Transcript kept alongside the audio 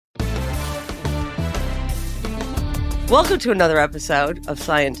Welcome to another episode of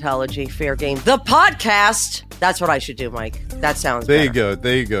Scientology Fair Game, the podcast. That's what I should do, Mike. That sounds There better.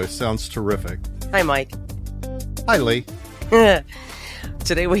 There you go. Sounds terrific. Hi, Mike. Hi, Lee.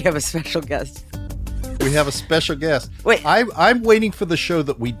 Today we have a special guest. We have a special guest. Wait. I'm waiting for the show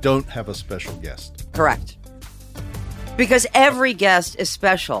that we don't have a special guest. Correct. Because every guest is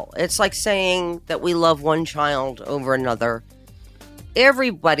special. It's like saying that we love one child over another.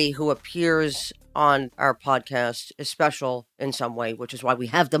 Everybody who appears on our podcast is special in some way, which is why we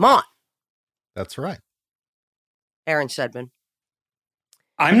have them on. That's right. Aaron Saidman.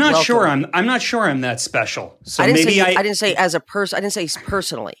 I'm not Welcome. sure. I'm not sure I'm that special. So I maybe didn't say as a person. I didn't say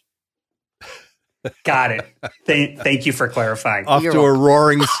personally. got it. Thank you for clarifying. Off You're to a welcome.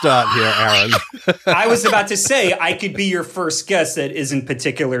 roaring start here, Aaron. I was about to say I could be your first guest that isn't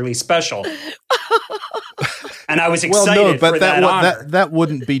particularly special, and I was excited for that honor. that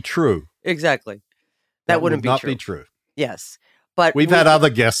wouldn't be true. Exactly. That wouldn't would not be true. Yes. But We've had other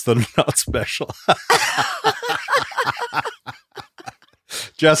guests that are not special.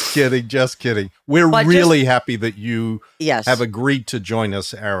 Just kidding. We're But really happy that you Yes. have agreed to join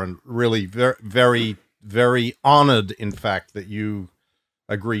us, Aaron. Really very, very, very honored, in fact, that you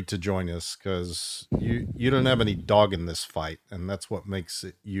agreed to join us, because you don't have any dog in this fight, and that's what makes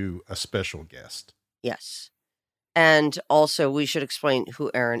you a special guest. Yes. And also, we should explain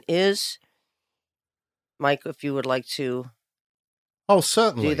who Aaron is. Mike, if you would like to Oh,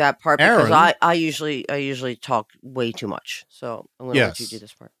 certainly. do that part, because Aaron, I usually talk way too much. So I'm going to let you do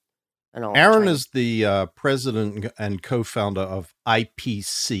this part. And I'll Aaron try. is the president and co-founder of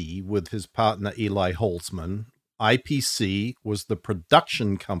IPC with his partner Eli Holtzman. IPC was the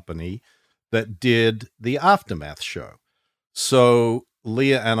production company that did the Aftermath show. So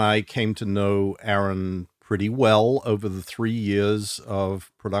Leah and I came to know Aaron pretty well over the 3 years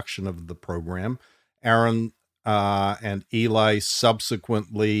of production of the program. Aaron and Eli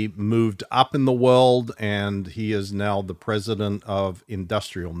subsequently moved up in the world, and he is now the president of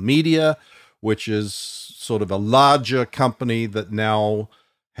Industrial Media, which is sort of a larger company that now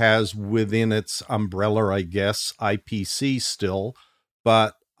has within its umbrella, I guess, IPC still.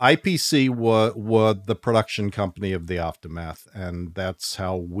 But IPC were the production company of the Aftermath, and that's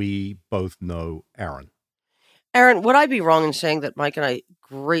how we both know Aaron. Aaron, would I be wrong in saying that Mike and I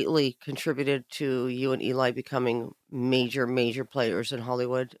greatly contributed to you and Eli becoming major players in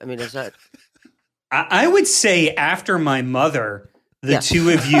Hollywood? I mean, is that... I would say after my mother, the Yes. two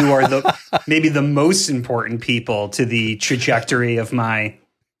of you are maybe the most important people to the trajectory of my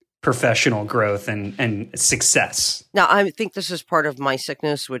professional growth and success. Now, I think this is part of my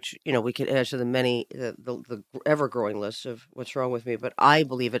sickness, which, we could add to the ever-growing list of what's wrong with me, but I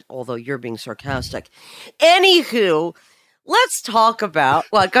believe it, although you're being sarcastic. Anywho, let's talk about...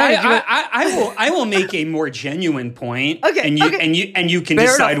 Well, go ahead. I will make a more genuine point. Okay, and you can Fair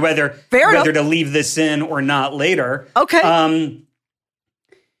decide enough. whether to leave this in or not later. Okay.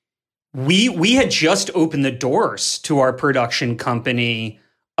 We had just opened the doors to our production company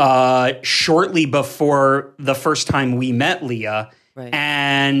shortly before the first time we met Leah. Right.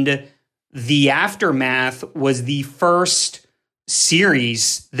 And The Aftermath was the first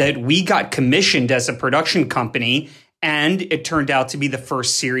series that we got commissioned as a production company. And it turned out to be the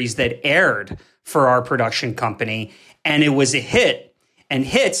first series that aired for our production company. And it was a hit. And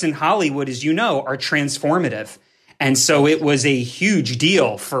hits in Hollywood, as you know, are transformative. And so it was a huge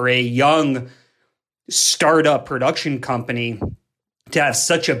deal for a young startup production company to have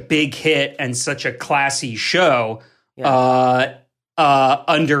such a big hit and such a classy show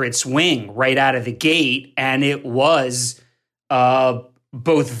under its wing right out of the gate. And it was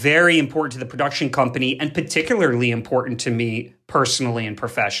both very important to the production company and particularly important to me personally and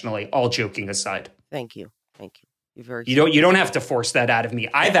professionally, all joking aside. Thank you. You don't have to force that out of me.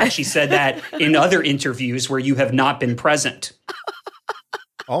 I've actually said that in other interviews where you have not been present.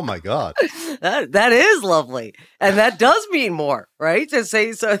 Oh my God. That is lovely. And that does mean more, right? To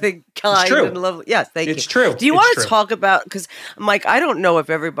say something kind and lovely. Yes, thank you. It's true. Do you want to talk about, because Mike, I don't know if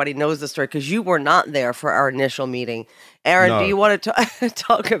everybody knows the story because you were not there for our initial meeting. Aaron, No. do you want to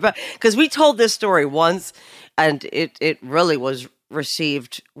talk about, because we told this story once and it really was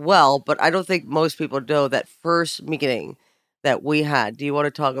received well, but I don't think most people know that first meeting that we had. Do you want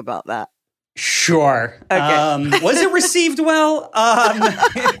to talk about that? Sure. Okay. Was it received well?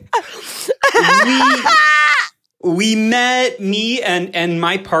 We met, me and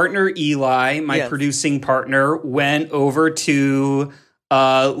my partner Eli, my producing partner, went over to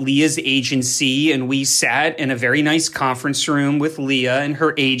Leah's agency, and we sat in a very nice conference room with Leah and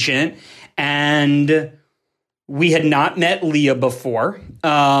her agent, and we had not met Leah before.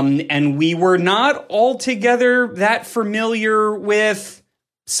 And we were not altogether that familiar with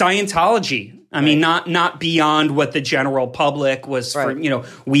Scientology. I mean, not beyond what the general public was.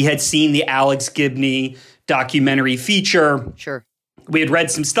 We had seen the Alex Gibney documentary feature. Sure. We had read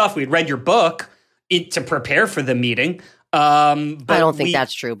some stuff. We had read your book to prepare for the meeting. But I don't think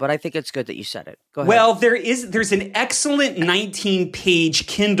that's true, but I think it's good that you said it. Go ahead. Well, there's an excellent 19-page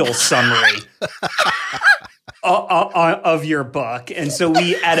Kindle summary of your book, and so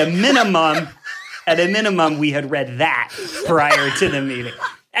we, at a minimum, we had read that prior to the meeting.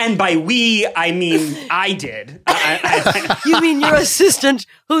 And by we, I mean I did. You mean your assistant,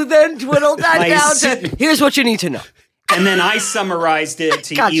 who then whittled that down to, here's what you need to know. And then I summarized it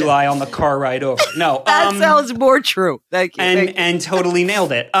to Eli on the car ride over. No, that sounds more true. Thank you. And totally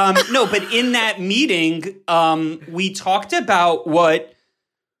nailed it. No, but in that meeting, we talked about what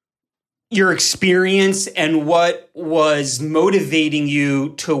your experience and what was motivating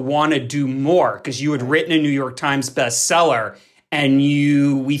you to want to do more, because you had written a New York Times bestseller, and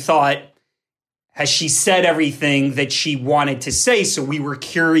we thought, has she said everything that she wanted to say? So we were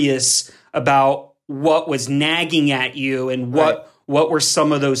curious about what was nagging at you and what were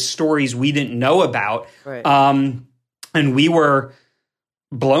some of those stories we didn't know about. Right. And we were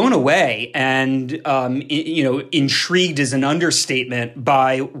blown away and, intrigued is an understatement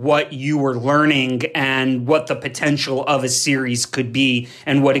by what you were learning and what the potential of a series could be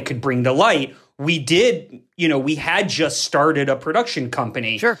and what it could bring to light. We had just started a production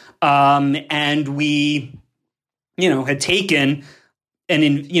company. Sure. And we, had taken an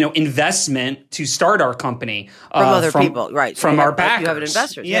investment to start our company from other people, right? From our backers. You have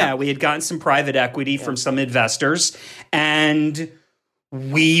investors. Yeah, we had gotten some private equity from some investors, and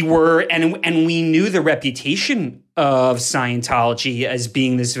we were, and we knew the reputation of Scientology as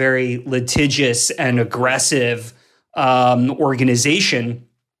being this very litigious and aggressive organization,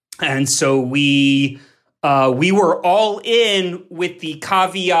 and so we were all in with the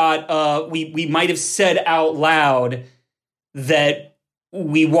caveat. We might have said out loud that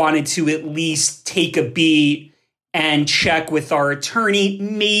we wanted to at least take a beat and check with our attorney,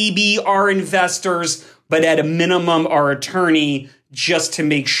 maybe our investors, but at a minimum, our attorney, just to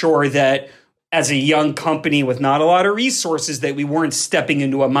make sure that as a young company with not a lot of resources, that we weren't stepping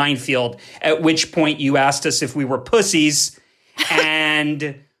into a minefield, at which point you asked us if we were pussies,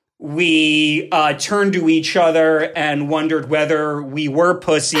 and we turned to each other and wondered whether we were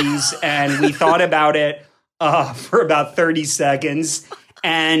pussies, and we thought about it for about 30 seconds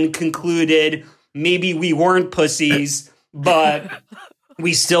and concluded maybe we weren't pussies, but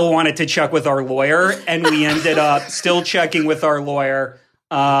we still wanted to check with our lawyer, and we ended up still checking with our lawyer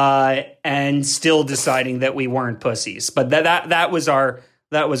and still deciding that we weren't pussies. But that was our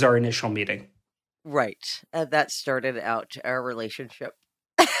initial meeting. Right. And that started out our relationship.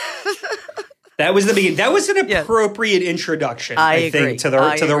 That was the beginning. That was an appropriate introduction, I think, to the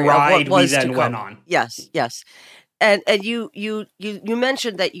ride we then went on. Yes. And you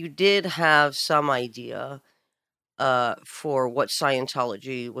mentioned that you did have some idea for what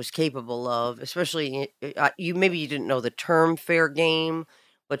Scientology was capable of, especially you didn't know the term fair game,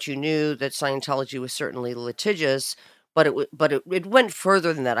 but you knew that Scientology was certainly litigious, but it went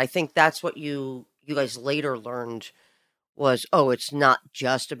further than that. I think that's what you guys later learned was, it's not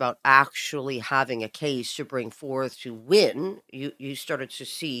just about actually having a case to bring forth to win. You started to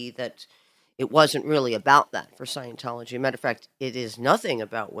see that it wasn't really about that for Scientology. Matter of fact, it is nothing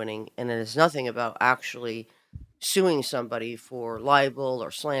about winning, and it is nothing about actually suing somebody for libel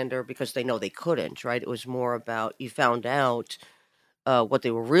or slander because they know they couldn't, right? It was more about you found out what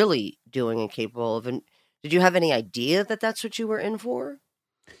they were really doing and capable of. And did you have any idea that that's what you were in for?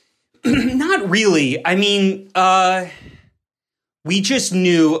 Not really. I mean, we just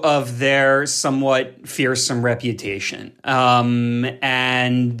knew of their somewhat fearsome reputation.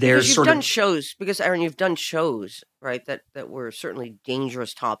 And there's you've done shows, because Aaron, you've done shows, right? That were certainly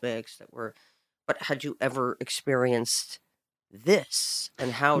dangerous topics but had you ever experienced this?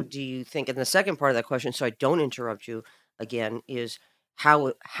 And how do you think, and the second part of that question, so I don't interrupt you again, is how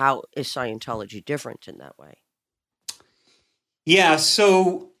is Scientology different in that way? Yeah.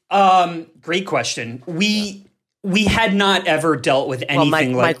 So, great question. We had not ever dealt with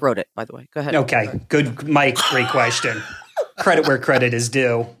anything like... Mike wrote it, by the way. Go ahead. Okay, good, Mike. Great question. Credit where credit is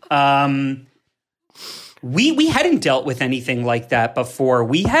due. We hadn't dealt with anything like that before.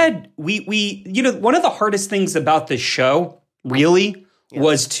 We one of the hardest things about this show really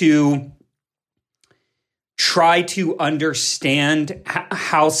was to try to understand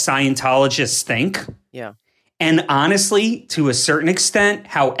how Scientologists think. Yeah. And honestly, to a certain extent,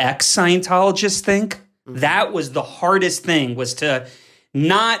 how ex-Scientologists think. That was the hardest thing, was to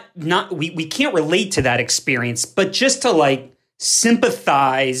we can't relate to that experience, but just to like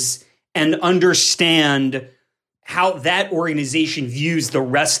sympathize and understand how that organization views the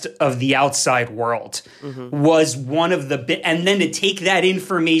rest of the outside world was one of the and then to take that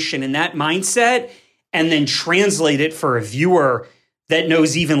information and that mindset and then translate it for a viewer that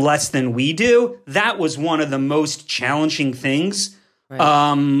knows even less than we do. That was one of the most challenging things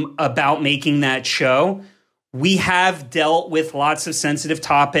about making that show. We have dealt with lots of sensitive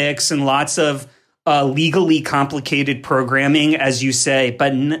topics and lots of legally complicated programming, as you say,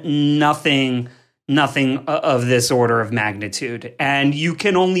 but nothing of this order of magnitude. And you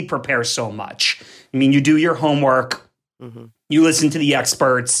can only prepare so much. I mean, you do your homework, you listen to the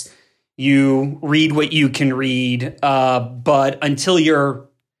experts, you read what you can read, but until you're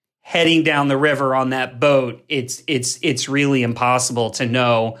heading down the river on that boat, it's really impossible to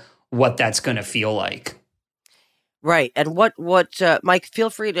know what that's going to feel like. Right. And what Mike, feel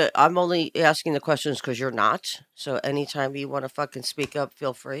free to, I'm only asking the questions because you're not. So anytime you want to fucking speak up,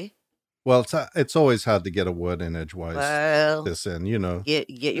 feel free. Well, it's always hard to get a word in edgewise. Well, this in, you know. Get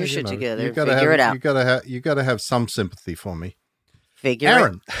your shit together. You gotta figure it out. You gotta have some sympathy for me. Figure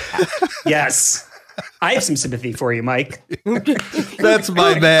Aaron. Yes. I have some sympathy for you, Mike. That's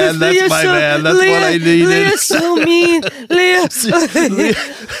my man. That's my man. That's what I needed. Leah's so mean. Leah.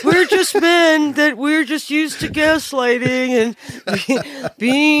 We're just men that we're just used to gaslighting and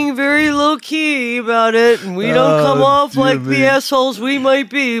being very low key about it, and we don't come off like the assholes we might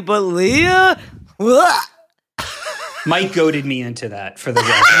be. But Leah, Mike goaded me into that. For the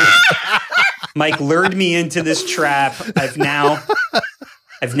record, Mike lured me into this trap. I've now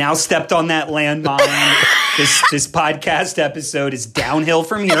stepped on that landmine. This podcast episode is downhill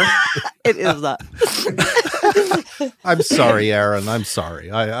from here. It is not. I'm sorry, Aaron. I'm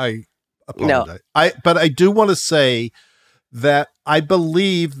sorry. I apologize. No. But I do want to say that I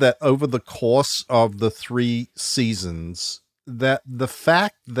believe that over the course of the 3 seasons, that the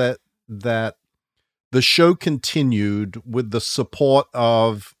fact that the show continued with the support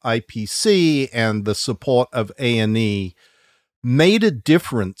of IPC and the support of A&E made a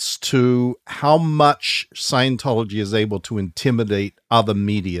difference to how much Scientology is able to intimidate other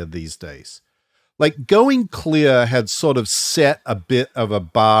media these days. Like, Going Clear had sort of set a bit of a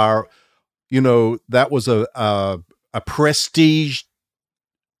bar. You know, that was a prestige,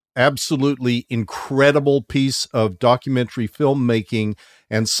 absolutely incredible piece of documentary filmmaking,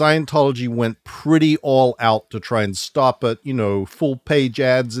 and Scientology went pretty all out to try and stop it. You know, full page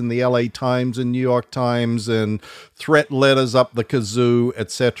ads in the LA Times and New York Times and threat letters up the kazoo,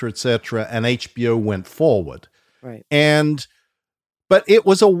 et cetera, and HBO went forward. Right. But it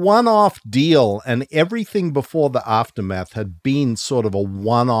was a one-off deal, and everything before the aftermath had been sort of a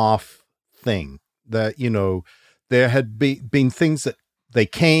one-off thing. That, you know, there had been things that they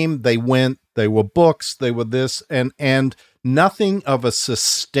came, they went, they were books, they were this, and nothing of a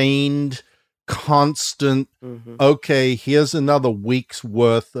sustained, constant, okay, here's another week's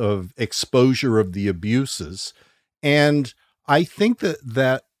worth of exposure of the abuses. And I think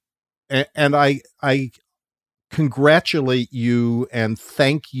that I congratulate you and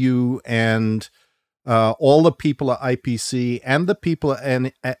thank you and all the people at IPC and the people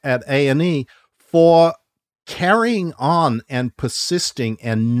at A&E for carrying on and persisting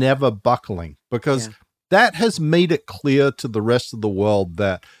and never buckling, because that has made it clear to the rest of the world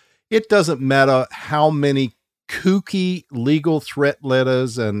that it doesn't matter how many kooky legal threat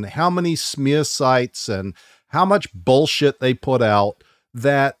letters and how many smear sites and how much bullshit they put out,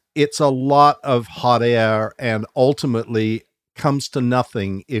 that it's a lot of hot air and ultimately comes to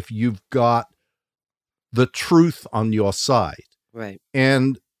nothing if you've got the truth on your side. Right.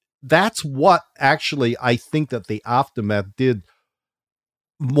 And that's what actually I think that the aftermath did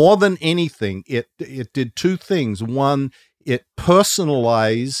more than anything. It did 2 things. One, it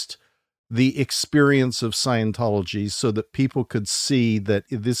personalized the experience of Scientology so that people could see that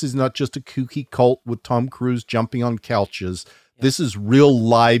this is not just a kooky cult with Tom Cruise jumping on couches. This is real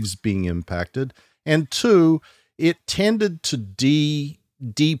lives being impacted. And 2, it tended to depower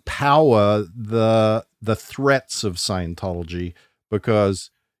the threats of Scientology,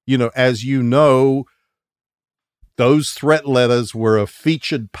 because, you know, as you know, those threat letters were a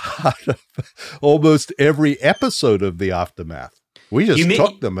featured part of almost every episode of the aftermath. We just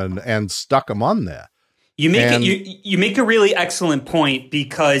took them and stuck them on there. You make a really excellent point,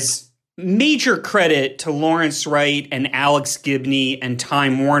 because major credit to Lawrence Wright and Alex Gibney and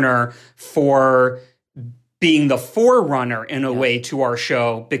Time Warner for being the forerunner in a way to our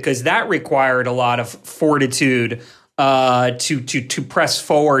show, because that required a lot of fortitude to press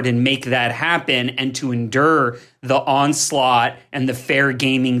forward and make that happen, and to endure the onslaught and the fair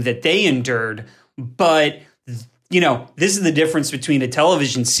gaming that they endured. But this is the difference between a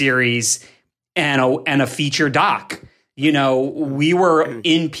television series and a feature doc. We were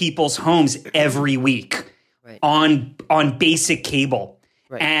in people's homes every week, right, on basic cable,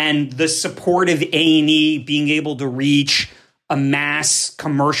 right, and the support of A&E being able to reach a mass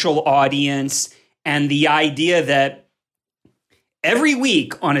commercial audience, and the idea that every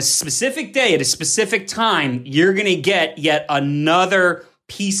week on a specific day at a specific time, you're going to get yet another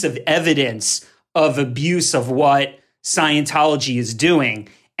piece of evidence of abuse of what Scientology is doing.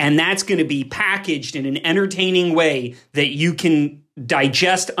 And that's going to be packaged in an entertaining way that you can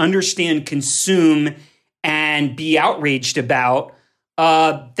digest, understand, consume, and be outraged about.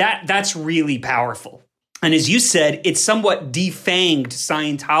 That's really powerful. And as you said, it somewhat defanged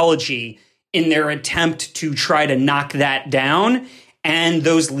Scientology in their attempt to try to knock that down. And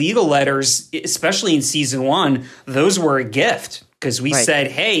those legal letters, especially in season 1, those were a gift, because we right,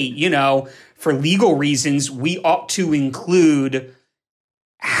 said, hey, for legal reasons, we ought to include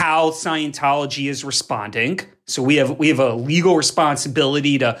how Scientology is responding. So we have a legal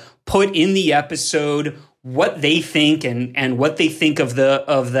responsibility to put in the episode what they think and what they think of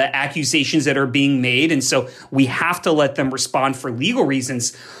the accusations that are being made. And so we have to let them respond for legal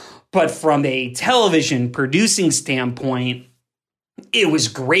reasons. But from a television producing standpoint, it was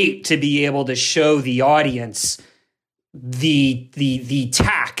great to be able to show the audience the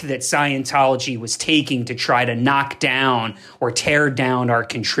tack that Scientology was taking to try to knock down or tear down our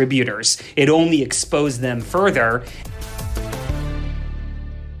contributors. It only exposed them further.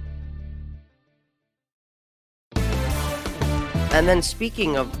 And then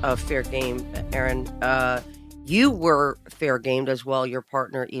speaking of fair game, Aaron, you were fair gamed as well, your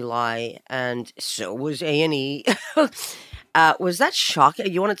partner Eli, and so was A&E. Was that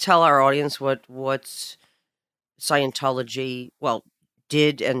shocking? You want to tell our audience what Scientology,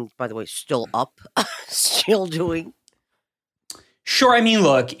 did, and by the way, still up, still doing? Sure. I mean,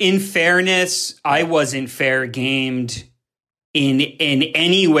 look, in fairness, I wasn't fair gamed in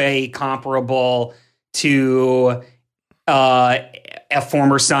any way comparable to a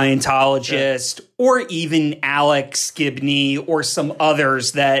former Scientologist, sure, or even Alex Gibney or some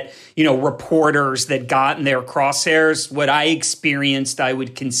others that, reporters that got in their crosshairs. What I experienced, I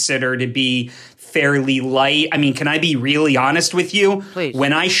would consider to be fairly light. I mean, can I be really honest with you? Please.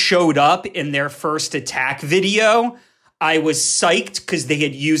 When I showed up in their first attack video, I was psyched because they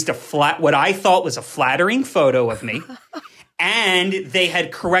had used what I thought was a flattering photo of me. And they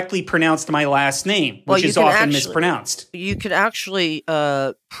had correctly pronounced my last name, which is often mispronounced. You could actually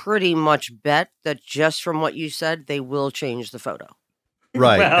pretty much bet that just from what you said, they will change the photo.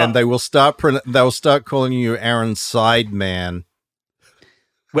 Right, well, and they will start calling you Aaron Saidman.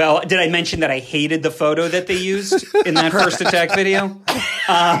 Well, did I mention that I hated the photo that they used in that first attack video?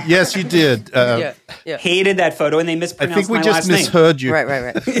 Yes, you did. Yeah. Hated that photo, and they mispronounced my last name. I think we just misheard you.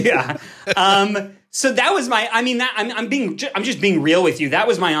 Right. Yeah. So that was I'm just being real with you. That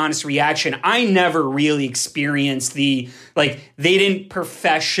was my honest reaction. I never really experienced they didn't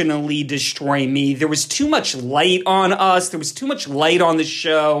professionally destroy me. There was too much light on us. There was too much light on the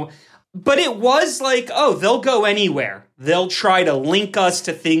show. But it was like, oh, they'll go anywhere. They'll try to link us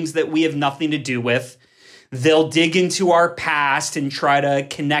to things that we have nothing to do with. They'll dig into our past and try to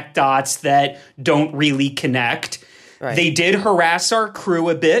connect dots that don't really connect. Right. They did harass our crew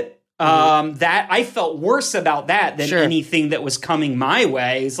a bit. That I felt worse about that than anything that was coming my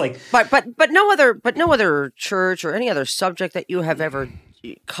way. It's like, but no other church or any other subject that you have ever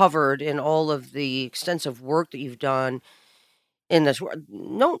covered in all of the extensive work that you've done in this world.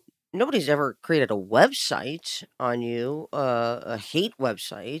 Nobody's ever created a website on you, a hate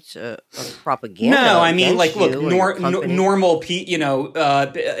website, a propaganda. No, I mean, look, normal,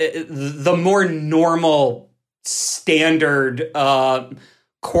 the more normal standard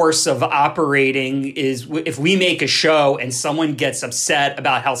course of operating is if we make a show and someone gets upset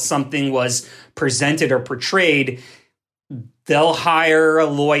about how something was presented or portrayed, they'll hire a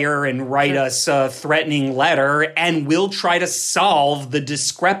lawyer and write us a threatening letter, and we'll try to solve the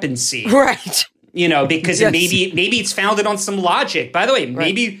discrepancy. Right. Because yes, maybe it's founded on some logic. By the way,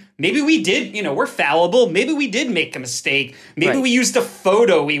 maybe we did, we're fallible. Maybe we did make a mistake. Maybe we used a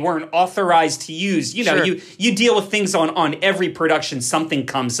photo we weren't authorized to use. You deal with things on every production, something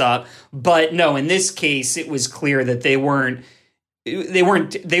comes up. But no, in this case, it was clear that they weren't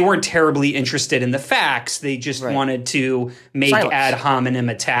terribly interested in the facts. They just wanted to make ad hominem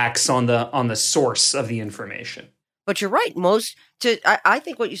attacks on the source of the information. But you're right. I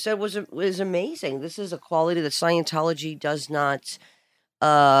think what you said was amazing. This is a quality that Scientology does not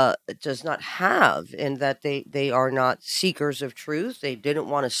have, in that they are not seekers of truth. They didn't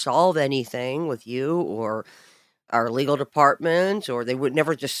want to solve anything with you or our legal department, or they would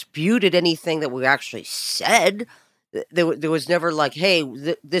never disputed anything that we actually said. There was never like, hey,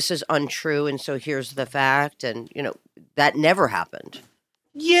 this is untrue, and so here's the fact, and that never happened.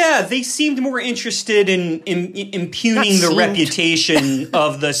 Yeah, they seemed more interested in impugning the reputation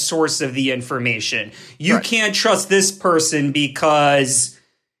of the source of the information. You can't trust this person because,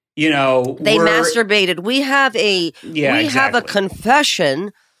 they masturbated. We have a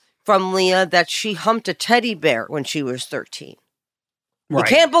confession from Leah that she humped a teddy bear when she was 13. Right. You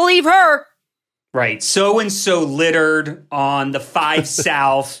can't believe her. Right. So-and-so littered on the 5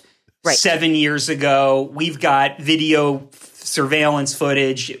 South 7 years ago. We've got video surveillance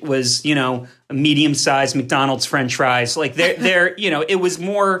footage. It was, a medium-sized McDonald's French fries. Like they're it was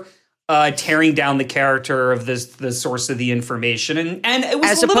more tearing down the character of the source of the information, and it was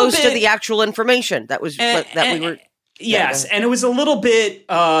as opposed to the actual information that was we were. Yes, and it was a little bit,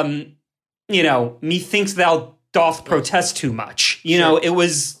 methinks thou doth protest too much. It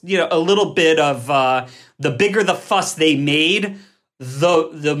was a little bit of the bigger the fuss they made,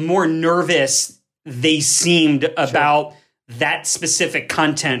 the more nervous they seemed about that specific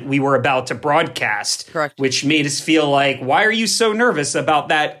content we were about to broadcast. Correct. Which made us feel like, why are you so nervous about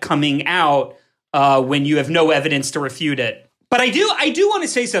that coming out when you have no evidence to refute it? But I do want to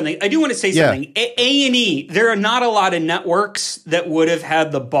say something. A&E, there are not a lot of networks that would have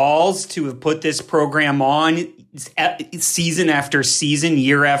had the balls to have put this program on season after season,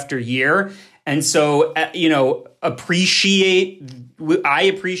 year after year. And so, I appreciate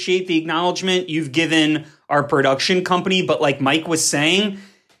the acknowledgement you've given our production company. But like Mike was saying,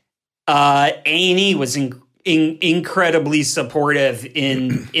 A&E was incredibly supportive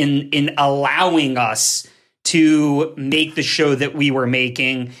in allowing us to make the show that we were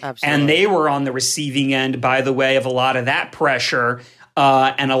making. Absolutely. And they were on the receiving end, by the way, of a lot of that pressure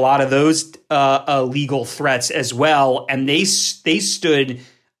and a lot of those legal threats as well. And they stood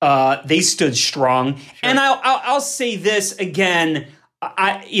strong. Sure. And I'll say this again.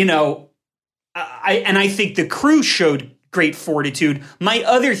 I think the crew showed great fortitude. My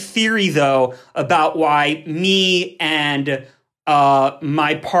other theory, though, about why me and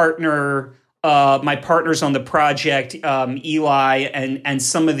my partners on the project, Eli and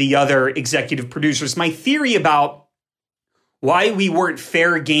some of the other executive producers, my theory about why we weren't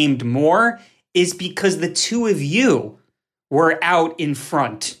fair gamed more is because the two of you were out in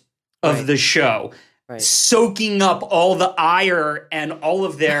front of the show, soaking up all the ire and all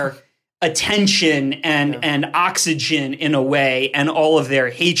of their attention and oxygen in a way, and all of their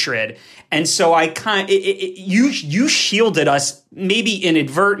hatred. And so you shielded us, maybe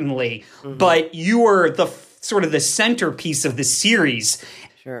inadvertently, but you were the sort of the centerpiece of the series.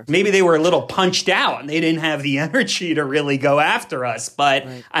 Sure. Maybe they were a little punched out and they didn't have the energy to really go after us. But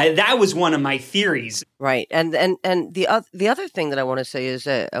that was one of my theories. Right. And the other thing that I want to say is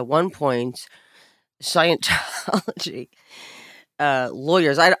that at one point, Scientology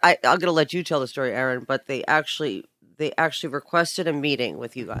lawyers, I'm going to let you tell the story, Aaron, but they actually requested a meeting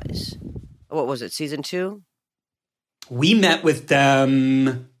with you guys. What was it, season 2? We met with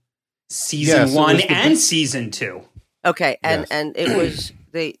them season 1 and season 2. Okay, and it was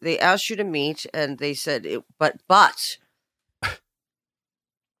they asked you to meet, and they said but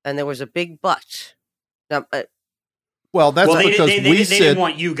and there was a big but. Now, because they we said, didn't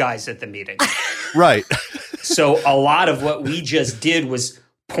want you guys at the meeting, right? So a lot of what we just did was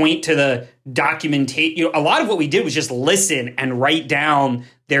point to the documentation. A lot of what we did was just listen and write down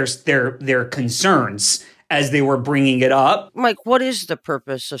their concerns as they were bringing it up. Mike, what is the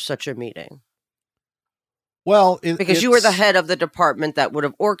purpose of such a meeting? Well, because you were the head of the department that would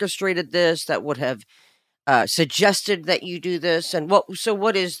have orchestrated this, that would have suggested that you do this, and what was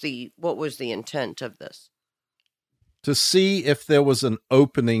the intent of this? To see if there was an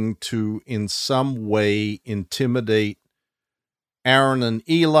opening to, in some way, intimidate Aaron and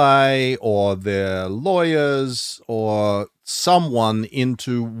Eli or their lawyers or someone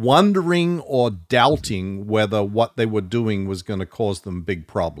into wondering or doubting whether what they were doing was going to cause them big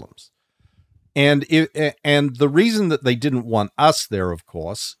problems. And the reason that they didn't want us there, of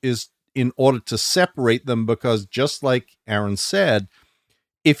course, is in order to separate them, because just like Aaron said,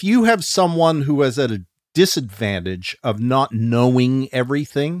 if you have someone who is at a disadvantage of not knowing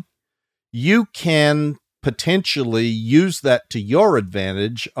everything, you can potentially use that to your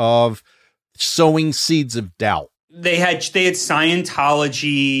advantage of sowing seeds of doubt. they had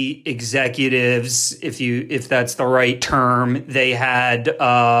Scientology executives, if that's the right term. They had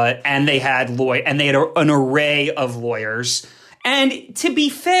an array of lawyers. And to be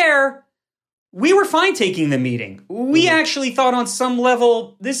fair, we were fine taking the meeting. We actually thought on some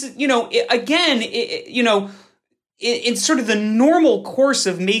level, this is, in sort of the normal course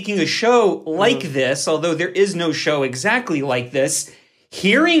of making a show like this, although there is no show exactly like this,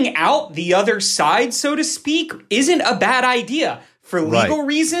 hearing out the other side, so to speak, isn't a bad idea. For legal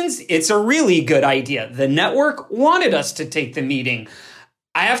reasons, it's a really good idea. The network wanted us to take the meeting.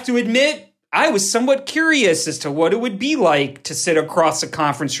 I have to admit, I was somewhat curious as to what it would be like to sit across a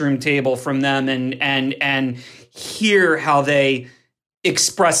conference room table from them and hear how they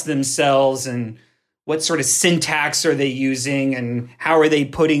express themselves and what sort of syntax are they using and how are they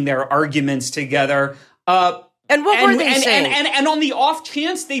putting their arguments together. And what were they saying? And on the off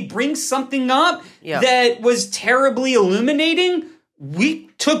chance they bring something up that was terribly illuminating, we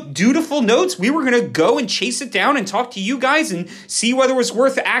took dutiful notes. We were going to go and chase it down and talk to you guys and see whether it was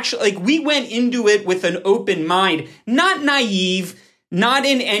worth actually. Like, we went into it with an open mind, not naive, not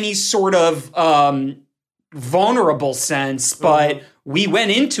in any sort of vulnerable sense, but we went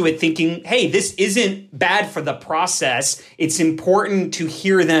into it thinking, hey, this isn't bad for the process. It's important to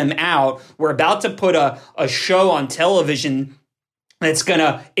hear them out. We're about to put a show on television that's going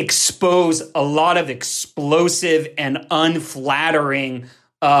to expose a lot of explosive and unflattering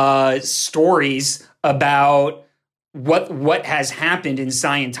stories about what has happened in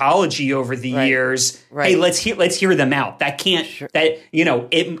Scientology over the years. Hey, let's hear them out. That can't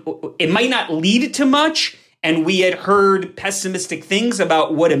it might not lead to much. And we had heard pessimistic things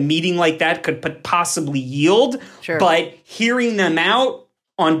about what a meeting like that could possibly yield. Sure. But hearing them out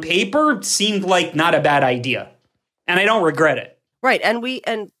on paper seemed like not a bad idea. And I don't regret it. Right.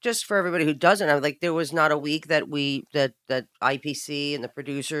 And just for everybody who doesn't know, like, there was not a week that that IPC and the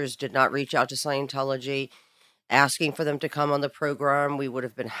producers did not reach out to Scientology asking for them to come on the program. We would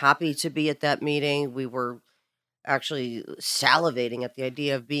have been happy to be at that meeting. We were actually salivating at the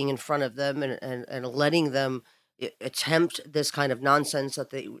idea of being in front of them and letting them attempt this kind of nonsense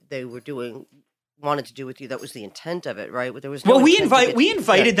that they wanted to do with you. That was the intent of it, right? There was no we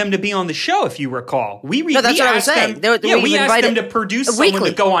invited them to be on the show, if you recall. That's what I was saying. We asked them to produce someone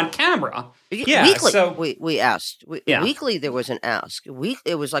to go on camera. Yeah, weekly. So we asked. Weekly, there was an ask.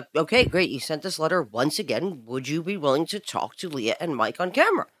 It was like, okay, great, you sent this letter once again. Would you be willing to talk to Leah and Mike on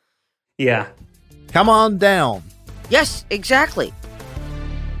camera? Yeah. Come on down. Yes, exactly.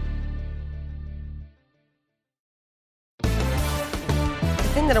 The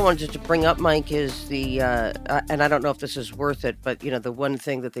thing that I wanted to bring up, Mike, is the, and I don't know if this is worth it, but, the one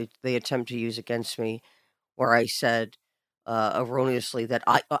thing that they attempt to use against me, where I said erroneously that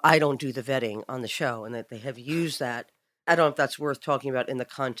I don't do the vetting on the show, and that they have used that. I don't know if that's worth talking about in the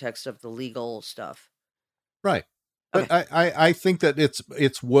context of the legal stuff. Right. Okay. But I think that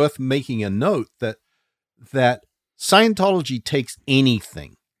it's worth making a note that Scientology takes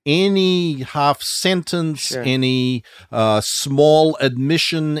anything, any half sentence, Sure. any small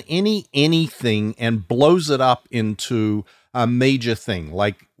admission, anything, and blows it up into a major thing.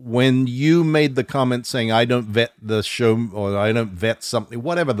 Like when you made the comment saying, I don't vet the show, or I don't vet something,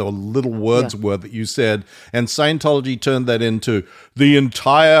 whatever the little words were that you said, and Scientology turned that into the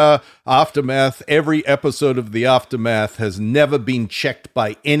entire Aftermath. Every episode of the Aftermath has never been checked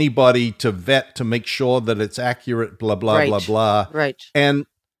by anybody to vet, to make sure that it's accurate, blah, blah, blah, blah. Right. And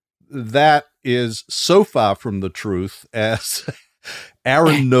that is so far from the truth, as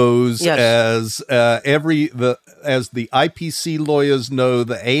Aaron knows, Yes. as the IPC lawyers know,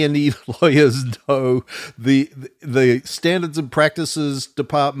 the A&E lawyers know, the Standards and Practices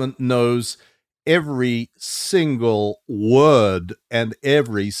Department knows. Every single word and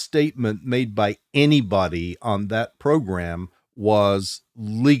every statement made by anybody on that program was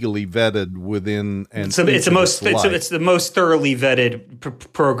legally vetted within it's the most thoroughly vetted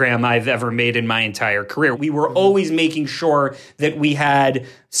program I've ever made in my entire career. We were always making sure that we had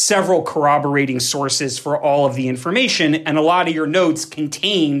several corroborating sources for all of the information, and a lot of your notes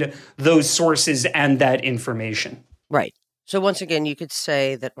contained those sources and that information. Right. So once again, you could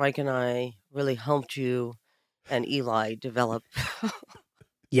say that Mike and I really helped you and Eli develop.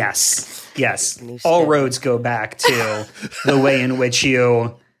 Yes. All roads go back to the way in which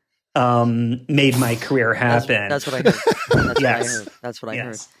you made my career happen. That's what I heard. That's what I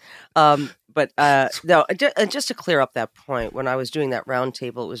heard. But no, just to clear up that point, when I was doing that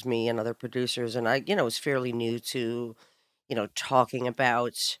roundtable, it was me and other producers, and I, was fairly new to, talking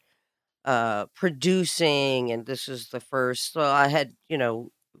about producing, and this is the first. So I had,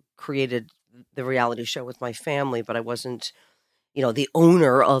 created the reality show with my family, but I wasn't, the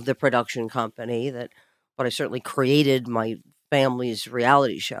owner of the production company but I certainly created my family's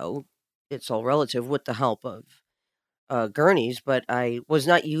reality show. It's all relative with the help of gurneys, but I was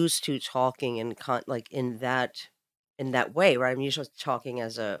not used to talking like in that way, right? I'm used to talking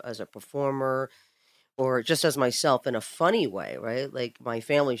as a performer or just as myself in a funny way, right? Like my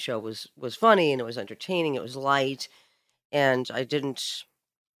family show was funny and it was entertaining, it was light, and I didn't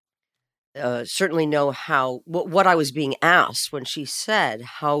certainly know what I was being asked when she said,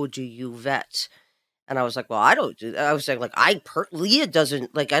 "How do you vet?" And I was like, "Well, I don't do that." I was saying, like, Leah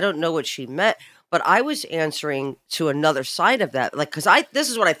doesn't, like, I don't know what she meant, but I was answering to another side of that, like, because this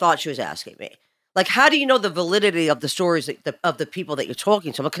is what I thought she was asking me. Like, how do you know the validity of the stories of the people that you're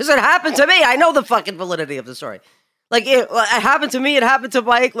talking to? Because it happened to me. I know the fucking validity of the story. Like, it happened to me. It happened to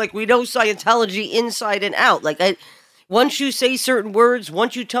Mike. Like, we know Scientology inside and out. Like, once you say certain words,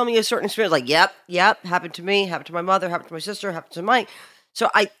 once you tell me a certain experience, like, yep, happened to me, happened to my mother, happened to my sister, happened to Mike. So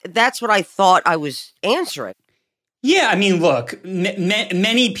that's what I thought I was answering. Yeah, I mean, look,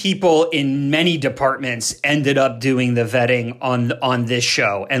 many people in many departments ended up doing the vetting on this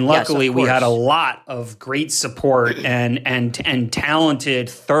show, and luckily we had a lot of great support and talented,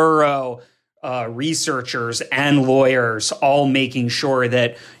 thorough researchers and lawyers, all making sure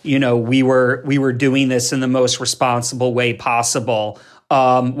that we were doing this in the most responsible way possible,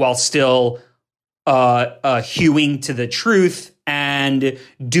 while still hewing to the truth and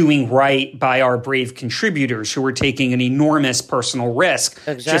doing right by our brave contributors who were taking an enormous personal risk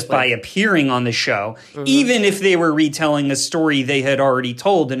just by appearing on the show, even if they were retelling a story they had already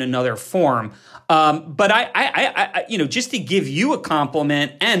told in another form. But I just to give you a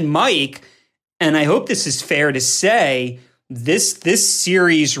compliment, and Mike, and I hope this is fair to say, this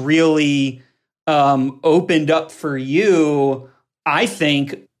series really opened up for you, I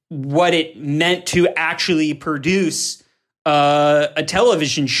think, what it meant to actually produce a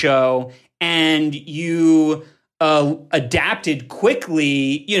television show, and you adapted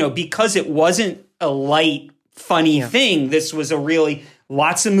quickly, because it wasn't a light, funny thing. This was a really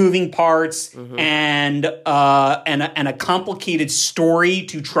lots of moving parts and a complicated story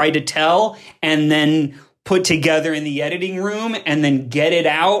to try to tell and then put together in the editing room and then get it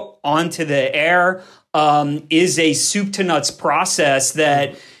out onto the air is a soup to nuts process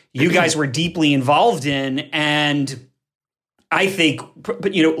that you guys were deeply involved in, and I think,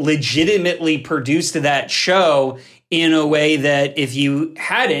 legitimately produced that show in a way that if you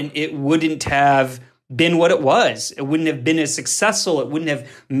hadn't, it wouldn't have been what it was. It wouldn't have been as successful. It wouldn't have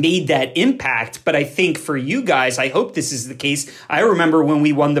made that impact. But I think for you guys, I hope this is the case. I remember when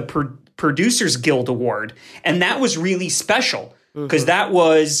we won the Producers Guild Award, and that was really special because that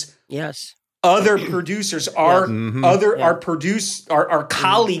was other producers, our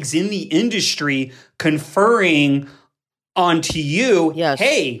colleagues in the industry conferring onto you,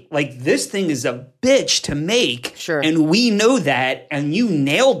 hey, like this thing is a bitch to make, and we know that, and you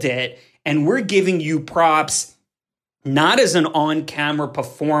nailed it, and we're giving you props not as an on-camera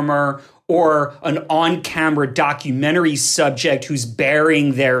performer or an on-camera documentary subject who's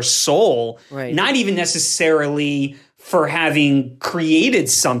bearing their soul, not even necessarily for having created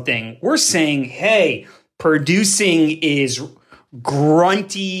something. We're saying, hey, producing is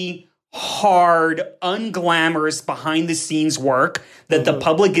grunty, hard, unglamorous, behind-the-scenes work that the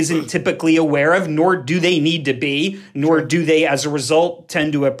public isn't typically aware of, nor do they need to be, nor do they, as a result,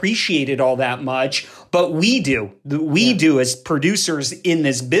 tend to appreciate it all that much. But we do. We do as producers in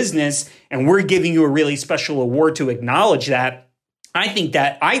this business, and we're giving you a really special award to acknowledge that. I think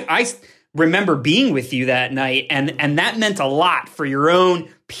that I remember being with you that night, and that meant a lot for your own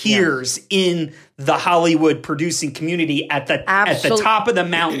peers in the Hollywood producing community at the top of the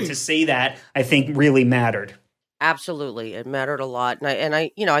mountain. To say that, I think, really mattered. Absolutely, it mattered a lot, and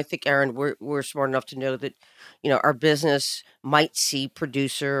I think, Aaron, we're smart enough to know that our business might see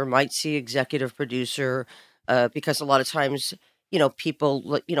producer, might see executive producer, because a lot of times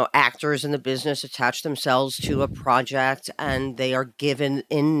people, actors in the business attach themselves to a project and they are given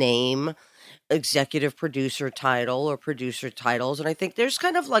in name executive producer title or producer titles. And I think there's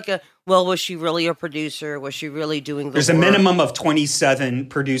kind of like was she really a producer? Was she really doing the There's work? A minimum of 27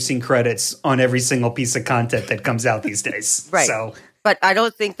 producing credits on every single piece of content that comes out these days. Right. So, but I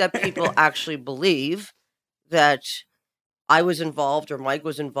don't think that people actually believe that I was involved or Mike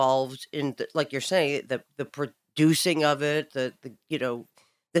was involved in, like you're saying, the producing of it, the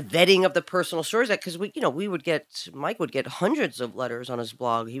vetting of the personal stories. Because Mike would get hundreds of letters on his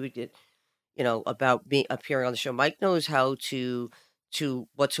blog. He would get about appearing on the show. Mike knows how to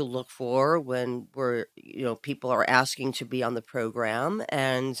what to look for when people are asking to be on the program.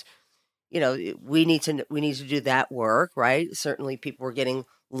 And, we need to do that work, right? Certainly people were getting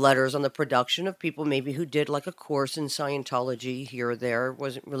letters on the production of people maybe who did like a course in Scientology here or there,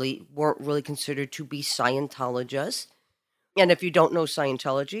 weren't really considered to be Scientologists. And if you don't know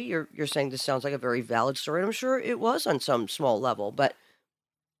Scientology, you're saying this sounds like a very valid story. I'm sure it was on some small level, but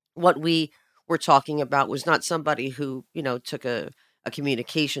what we were talking about was not somebody who, took a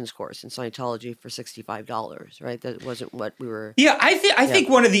communications course in Scientology for $65, right? That wasn't what we were. Yeah, I think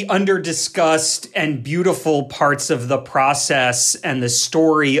one of the under-discussed and beautiful parts of the process and the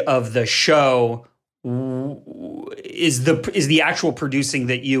story of the show is the actual producing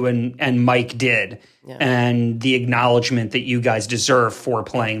that you and Mike did, and the acknowledgement that you guys deserve for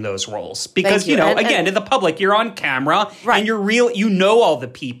playing those roles. Because again, to the public, you're on camera, right, and you're real. You know all the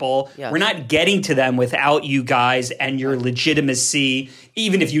people. Yes. We're not getting to them without you guys and your legitimacy.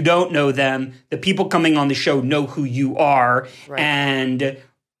 Even if you don't know them, the people coming on the show know who you are, right. And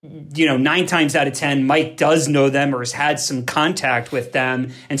 9 times out of 10, Mike does know them or has had some contact with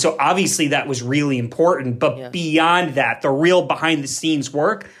them. And so obviously that was really important. But beyond that, the real behind the scenes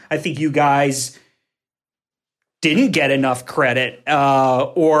work, I think you guys didn't get enough credit,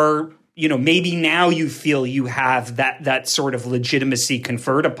 or maybe now you feel you have that sort of legitimacy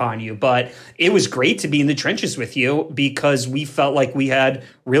conferred upon you. But it was great to be in the trenches with you because we felt like we had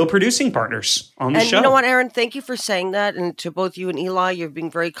real producing partners on the show. And you know what, Aaron? Thank you for saying that. And to both you and Eli, you're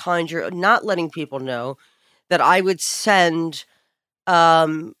being very kind. You're not letting people know that I would send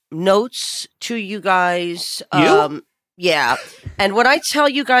notes to you guys. Yeah. And when I tell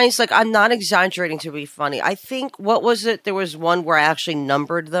you guys, I'm not exaggerating to be funny. I think, what was it? There was one where I actually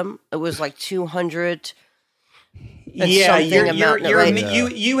numbered them. It was 200. Yeah,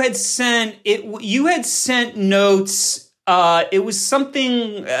 you had sent it. You had sent notes. It was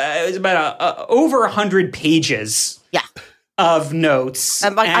something. It was about over 100 pages. Yeah. Of notes.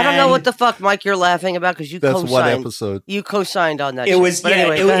 And I don't know what the fuck, Mike, you're laughing about because you co-signed. That's one episode. You co-signed on that. It was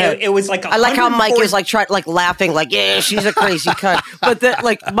anyway, it was like. I like how Mike is laughing, yeah, she's a crazy cunt. But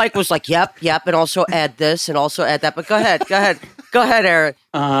Mike was like, yep, and also add this and also add that. But go ahead, Aaron.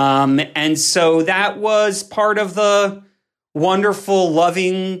 And so that was part of the wonderful,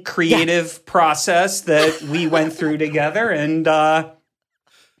 loving, creative process that we went through together, and.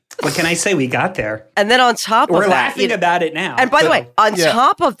 What can I say? We got there. And then on top of that... We're laughing about it now. And by the way, on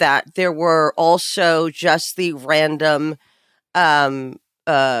top of that, there were also just the random, emails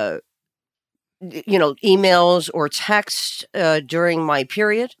or texts during my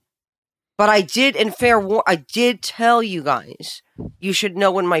period. But I did, I did tell you guys, you should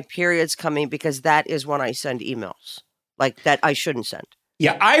know when my period's coming because that is when I send emails. That I shouldn't send.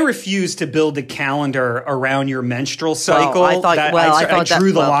 Yeah, I refuse to build a calendar around your menstrual cycle. I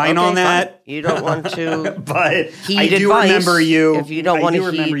drew the line on that. You don't want to, but I do remember you. If you don't want to,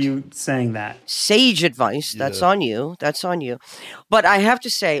 remember you saying that sage advice. That's on you. That's on you. But I have to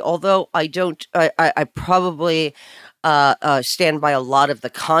say, although I don't, I probably stand by a lot of the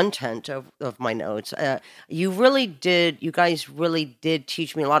content of my notes. You guys really did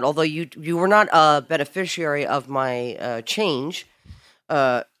teach me a lot. Although you were not a beneficiary of my change.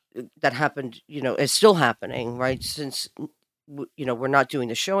 That happened, is still happening, right? Since, we're not doing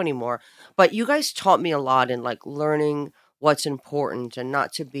the show anymore. But you guys taught me a lot in learning what's important and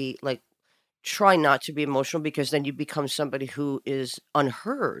not to be try not to be emotional because then you become somebody who is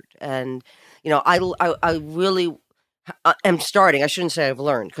unheard. And, I really am starting, I shouldn't say I've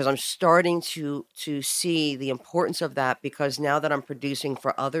learned because I'm starting to see the importance of that because now that I'm producing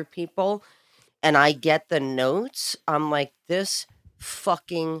for other people and I get the notes, I'm like, this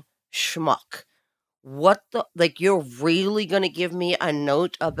fucking schmuck. What the, you're really going to give me a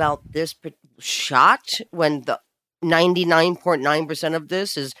note about this shot when the 99.9% of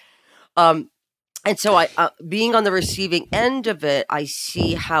this is, and so I, being on the receiving end of it, I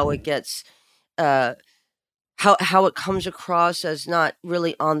see how it gets, how it comes across as not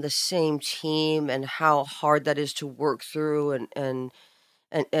really on the same team and how hard that is to work through and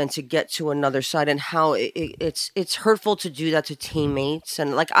to get to another side and how it's hurtful to do that to teammates.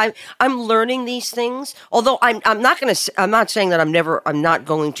 And I'm learning these things, although I'm not saying that I'm not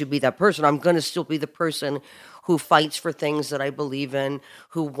going to be that person. I'm going to still be the person who fights for things that I believe in,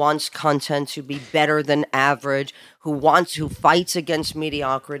 who wants content to be better than average, who fights against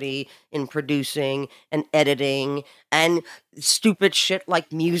mediocrity in producing and editing and stupid shit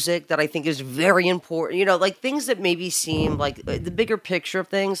like music that I think is very important. Things that maybe seem like the bigger picture of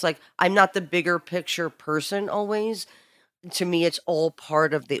things. I'm not the bigger picture person always. To me, it's all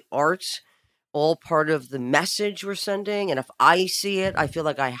part of the art. all part of the message we're sending? And if I see it, I feel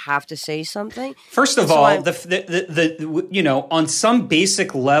like I have to say something. First of all, the on some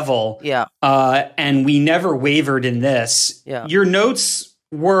basic level, and we never wavered in this. Yeah. Your notes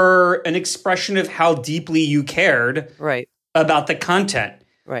were an expression of how deeply you cared about the content.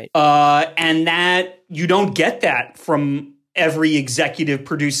 Right. And that you don't get that from every executive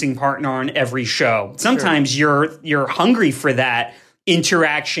producing partner on every show. Sometimes you're hungry for that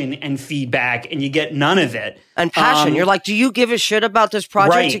interaction and feedback, and you get none of it. And passion. You're like, do you give a shit about this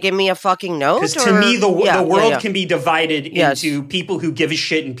project to give me a fucking note? Because to me, the world can be divided into people who give a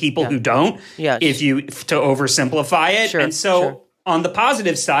shit and people who don't, if you to oversimplify it. And so on the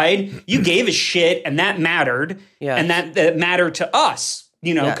positive side, you gave a shit, and that mattered, and that mattered to us,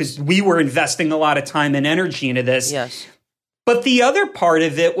 because we were investing a lot of time and energy into this. Yes. But the other part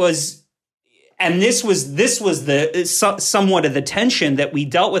of it was, and this was the somewhat of the tension that we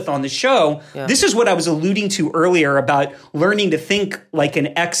dealt with on the show. Yeah. This is what I was alluding to earlier about learning to think like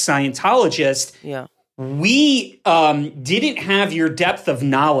an ex-Scientologist. Yeah. We didn't have your depth of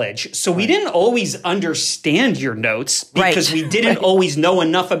knowledge, so we didn't always understand your notes because we didn't always know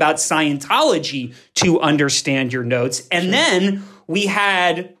enough about Scientology to understand your notes. And then we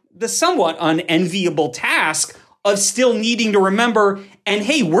had the somewhat unenviable task of still needing to remember, and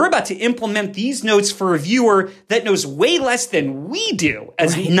hey, we're about to implement these notes for a viewer that knows way less than we do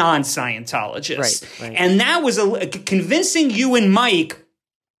as non-Scientologists. Right. And that was convincing you and Mike,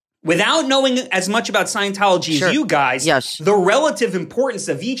 without knowing as much about Scientology as you guys, the relative importance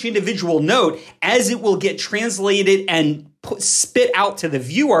of each individual note as it will get translated and spit out to the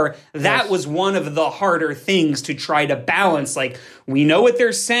viewer, that was one of the harder things to try to balance. Like, we know what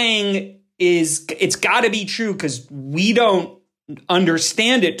they're saying it's got to be true because we don't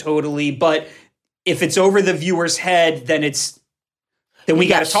understand it totally, but if it's over the viewer's head, then we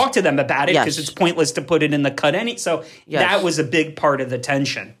got to talk to them about it because it's pointless to put it in the cut So that was a big part of the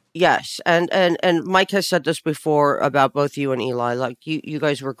tension. Yes, and Mike has said this before about both you and Eli. Like, you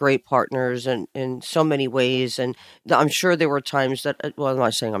guys were great partners in so many ways, and I'm sure there were times that, well, I'm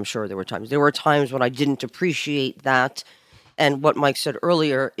not saying I'm sure there were times. There were times when I didn't appreciate that. And what Mike said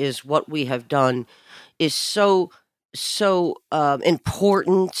earlier is what we have done is so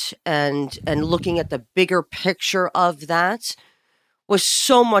important, and looking at the bigger picture of that was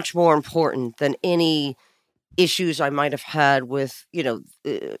so much more important than any issues I might have had with,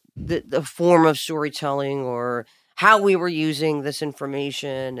 the form of storytelling or how we were using this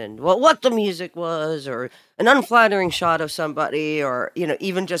information and what the music was, or an unflattering shot of somebody, or,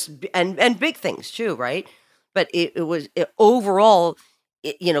 even just, and big things too, right? But overall,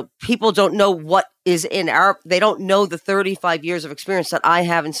 people don't know what is they don't know the 35 years of experience that I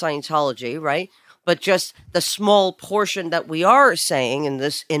have in Scientology, right? But just the small portion that we are saying in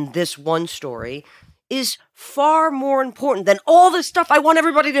this one story is far more important than all this stuff I want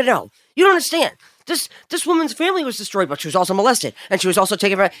everybody to know. You don't understand. This woman's family was destroyed, but she was also molested, and she was also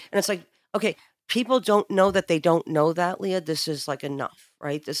taken from, and it's like, okay, people don't know that they don't know that, Leah. This is like enough,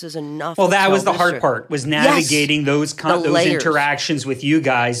 right? This is enough. Well, that was the hard part, was navigating those interactions with you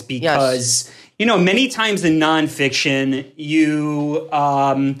guys, because many times in nonfiction, you're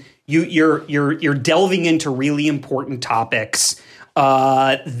delving into really important topics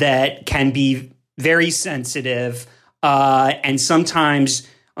that can be very sensitive, and sometimes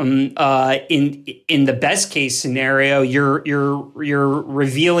in the best case scenario, you're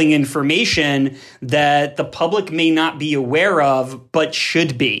revealing information that the public may not be aware of, but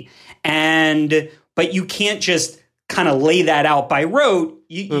should be. But you can't just kind of lay that out by rote.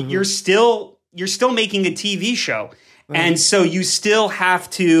 You're still making a TV show. And so you still have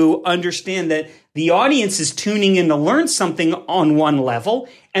to understand that the audience is tuning in to learn something on one level,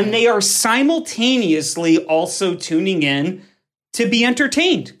 and they are simultaneously also tuning in to be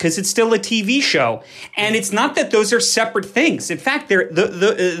entertained, because it's still a TV show. And it's not that those are separate things. In fact, they're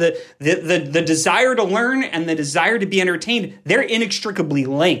the desire to learn and the desire to be entertained, they're inextricably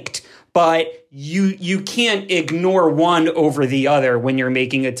linked. But you can't ignore one over the other when you're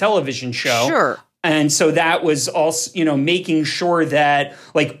making a television show. Sure. And so that was also, making sure that,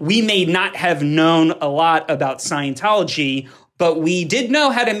 like, we may not have known a lot about Scientology, but we did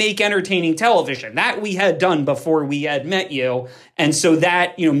know how to make entertaining television. That we had done before we had met you. And so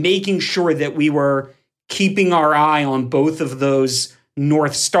that, making sure that we were keeping our eye on both of those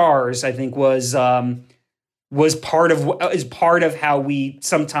North Stars, I think was part of how we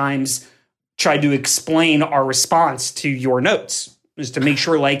sometimes tried to explain our response to your notes, is to make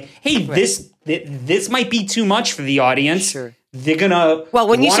sure, like, hey, this might be too much for the audience. Sure. they're gonna. Well,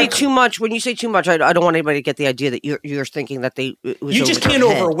 when you say too much, I don't want anybody to get the idea that you're thinking that it was you just can't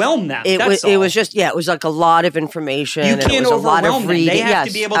overwhelm them. It was just it was like a lot of information. You can't overwhelm them. They have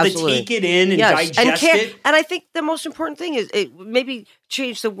to be able to take it in and digest it. And I think the most important thing is maybe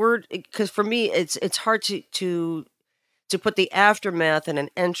change the word, because for me it's hard to put the aftermath in an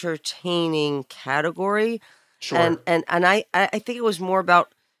entertaining category. Sure. And I think it was more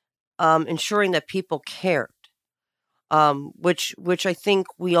about ensuring that people cared. Which I think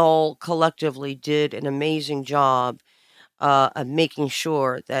we all collectively did an amazing job of making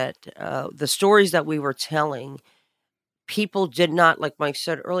sure that the stories that we were telling, people did not, like Mike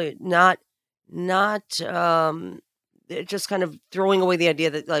said earlier, not just kind of throwing away the idea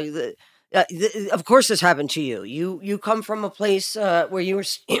that of course this happened to you. You come from a place where you were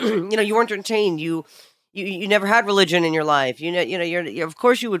you weren't entertained. You never had religion in your life. You're of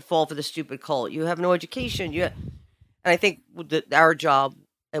course you would fall for the stupid cult. You have no education. And I think that our job,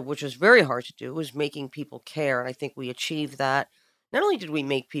 which was very hard to do, was making people care. And I think we achieved that. Not only did we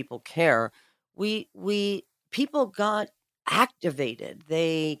make people care, people got activated.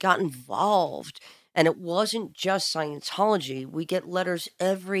 They got involved. And it wasn't just Scientology. We get letters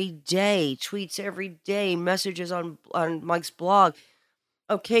every day, tweets every day, messages on Mike's blog.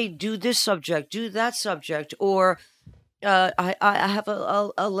 Okay, do this subject, do that subject, or I have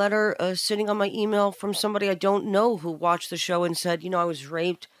a letter sitting on my email from somebody I don't know who watched the show and said, I was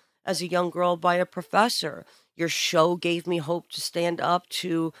raped as a young girl by a professor. Your show gave me hope to stand up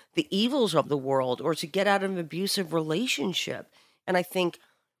to the evils of the world or to get out of an abusive relationship. And I think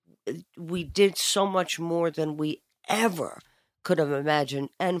we did so much more than we ever could have imagined.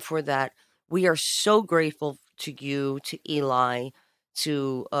 And for that, we are so grateful to you, to Eli,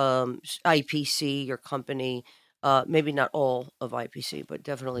 to IPC, your company. Maybe not all of IPC, but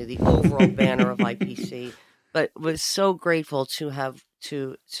definitely the overall banner of IPC. But was so grateful to have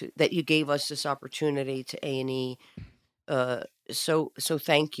to that you gave us this opportunity to A&E. So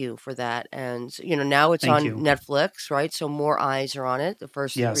thank you for that. And now it's on Netflix, right? So more eyes are on it. The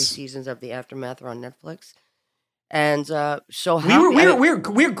first 3 seasons of The Aftermath are on Netflix. And so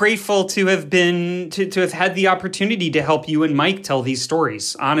we're grateful to have been to have had the opportunity to help you and Mike tell these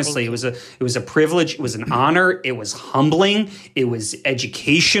stories. Honestly, it was a privilege. It was an honor. It was humbling. It was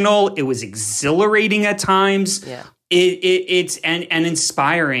educational. It was exhilarating at times. Yeah. It's and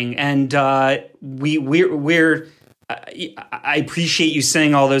inspiring. And we're. I appreciate you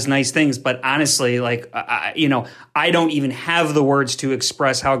saying all those nice things, but honestly, I don't even have the words to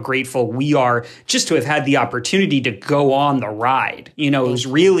express how grateful we are just to have had the opportunity to go on the ride. It was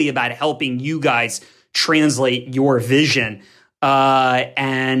really about helping you guys translate your vision.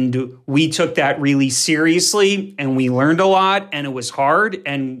 And we took that really seriously, and we learned a lot, and it was hard,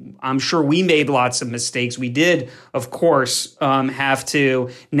 and I'm sure we made lots of mistakes. We did, of course, have to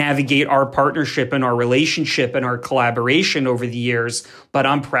navigate our partnership and our relationship and our collaboration over the years, but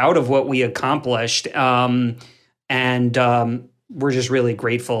I'm proud of what we accomplished. And we're just really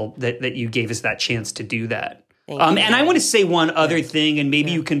grateful that you gave us that chance to do that. And I want to say one other thing, and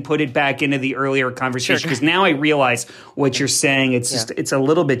maybe you can put it back into the earlier conversation, because now I realize what you're saying. It's just it's a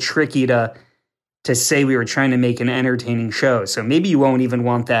little bit tricky to say we were trying to make an entertaining show. So maybe you won't even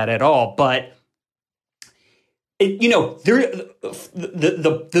want that at all. But the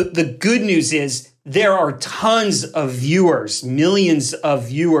good news is there are tons of viewers, millions of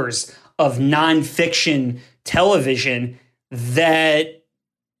viewers of nonfiction television that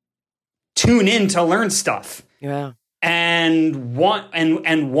tune in to learn stuff. Yeah. And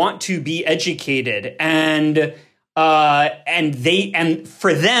want to be educated, and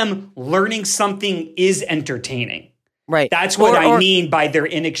for them, learning something is entertaining. Right. That's what I mean by they're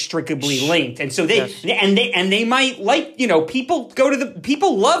inextricably linked. And so they might like,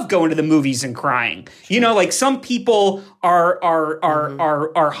 people love going to the movies and crying. Like some people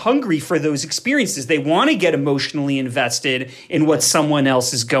are hungry for those experiences. They want to get emotionally invested in what someone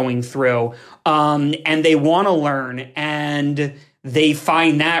else is going through. And they want to learn, and they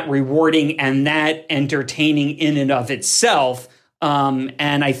find that rewarding and that entertaining in and of itself.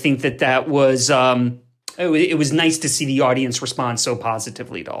 And I think that was, it was nice to see the audience respond so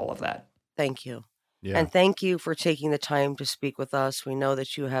positively to all of that. Thank you. Yeah. And thank you for taking the time to speak with us. We know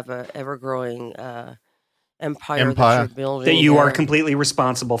that you have an ever-growing empire that you're building. That you are completely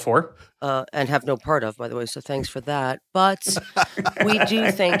responsible for. And have no part of, by the way, so thanks for that. But we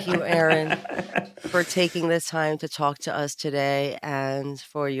do thank you, Aaron, for taking the time to talk to us today, and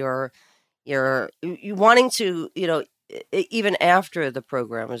for your wanting to, even after the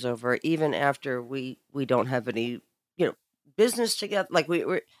program is over, even after we don't have any, business together, like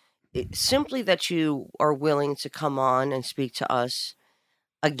simply that you are willing to come on and speak to us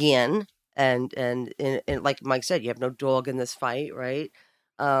again, and like Mike said, you have no dog in this fight, right?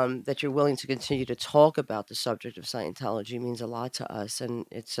 That you're willing to continue to talk about the subject of Scientology means a lot to us, and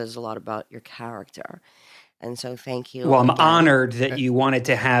it says a lot about your character. And so thank you. Well, I'm again. honored that you wanted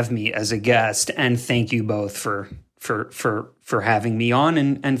to have me as a guest, and thank you both for having me on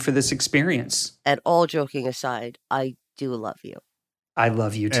and for this experience. And all joking aside, I do love you. I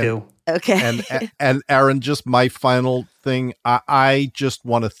love you too. Okay. And Aaron, just my final thing. I just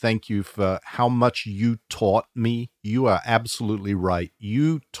want to thank you for how much you taught me. You are absolutely right.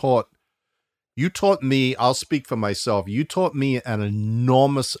 You taught me, I'll speak for myself, you taught me an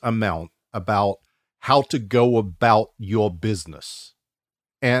enormous amount about how to go about your business.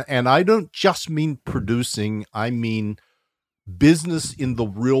 And I don't just mean producing, I mean business in the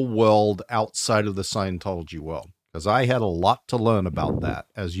real world outside of the Scientology world. Because I had a lot to learn about that,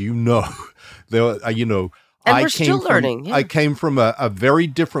 as you know. And we're still learning. Yeah. I came from a very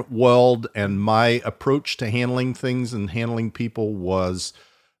different world, and my approach to handling things and handling people was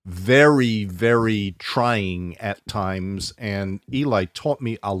very, very trying at times. And Eli taught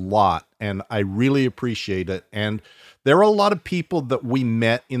me a lot, and I really appreciate it. And there are a lot of people that we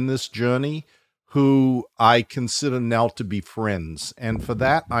met in this journey who I consider now to be friends. And for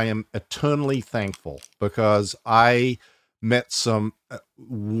that, I am eternally thankful, because I met some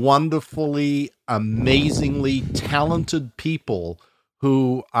wonderfully, amazingly talented people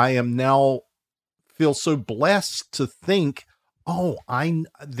who I am now feel so blessed to think, oh,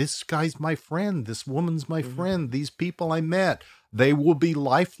 this guy's my friend. This woman's my friend. These people I met, they will be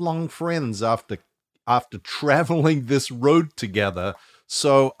lifelong friends after traveling this road together.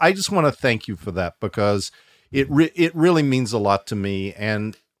 So I just want to thank you for that, because it really means a lot to me.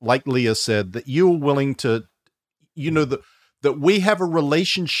 And like Leah said, that you're willing to, that we have a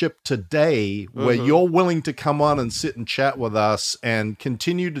relationship today where you're willing to come on and sit and chat with us and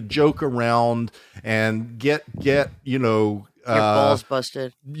continue to joke around and get your balls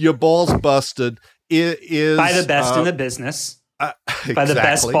busted. Your balls busted is by the best in the business. Exactly. By the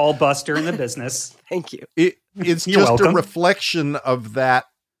best ball buster in the business. Thank you. It's You're just welcome. a reflection of that,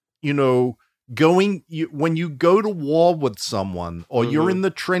 when you go to war with someone or you're in the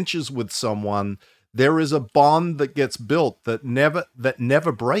trenches with someone, there is a bond that gets built that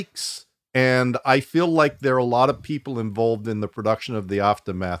never breaks. And I feel like there are a lot of people involved in the production of the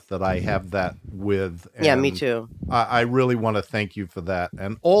Aftermath that I have that with. And yeah, me too. I really want to thank you for that.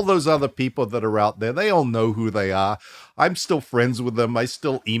 And all those other people that are out there, they all know who they are. I'm still friends with them. I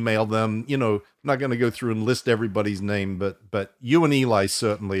still email them. I'm not going to go through and list everybody's name, but you and Eli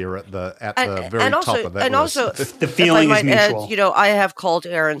certainly are at the very top of that and list. Also, the feeling is mutual. I have called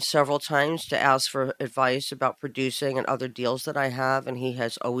Aaron several times to ask for advice about producing and other deals that I have, and he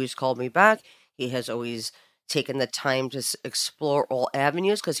has always called me back. He has always taken the time to explore all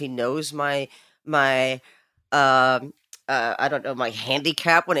avenues, because he knows my I don't know, my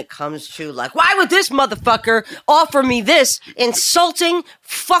handicap when it comes to, like, why would this motherfucker offer me this? Insulting,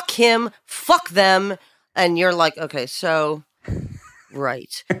 fuck him, fuck them. And you're like, okay, so,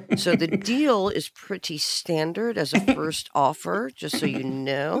 right. So the deal is pretty standard as a first offer, just so you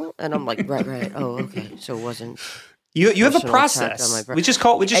know. And I'm like, right. Oh, okay. So it wasn't. You have a process. We just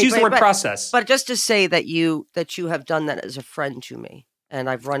use the word process. But just to say that you have done that as a friend to me. And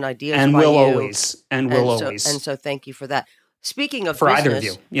I've run ideas and by will you. Always. And so thank you for that. Speaking of for business, either of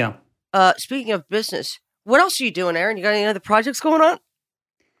you, yeah. Speaking of business, what else are you doing, Aaron? You got any other projects going on?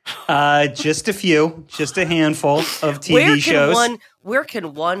 Just a few, just a handful of TV shows. Where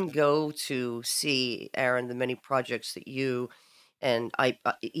can one go to see, Aaron, the many projects that you and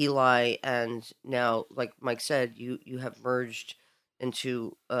Eli, and now, like Mike said, you have merged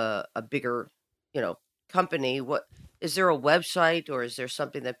into a bigger, company? What is there a website, or is there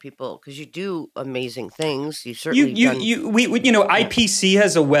something that people, because you do amazing things, you certainly IPC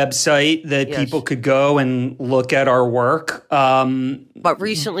has a website that people could go and look at our work. But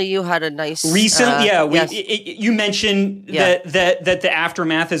recently you had a nice you mentioned that the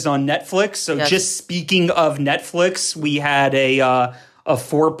Aftermath is on Netflix. So just speaking of Netflix, we had a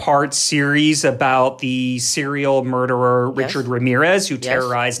 4-part series about the serial murderer Richard Ramirez, who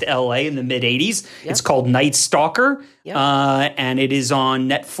terrorized L.A. in the mid-'80s. It's called Night Stalker, and it is on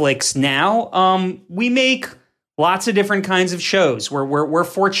Netflix now. We make lots of different kinds of shows. We're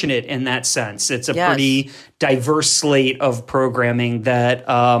fortunate in that sense. It's a pretty diverse slate of programming that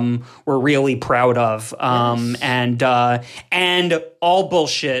we're really proud of. And all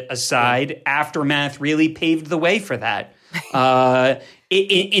bullshit aside, Aftermath really paved the way for that.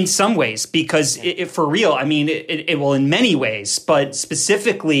 In some ways, because for real, I mean, well, in many ways, but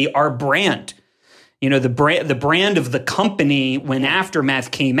specifically our brand, the brand of the company when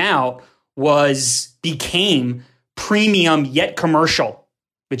Aftermath came out became premium yet commercial,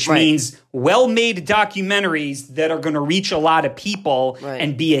 which means well-made documentaries that are going to reach a lot of people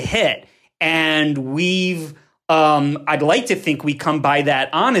and be a hit. And I'd like to think we come by that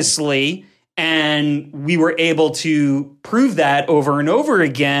honestly. And we were able to prove that over and over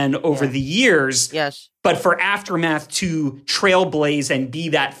again over the years. Yes. But for Aftermath to trailblaze and be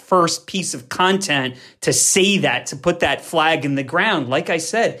that first piece of content, to say that, to put that flag in the ground, like I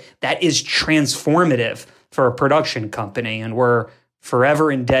said, that is transformative for a production company. And we're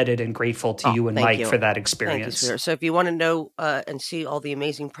forever indebted and grateful to you and Mike for that experience. Thank you, so if you want to know and see all the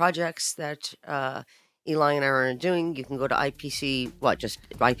amazing projects that Eli and I are doing, you can go to IPC, just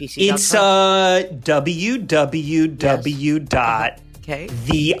IPC.com? It's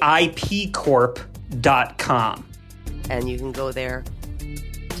www.theipcorp.com. And you can go there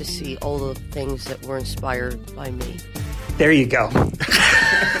to see all the things that were inspired by me. There you go.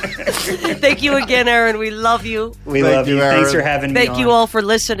 Thank you again, Aaron. We love you. We love you. Thanks for having me on. Thank you all for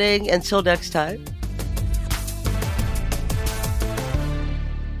listening. Until next time.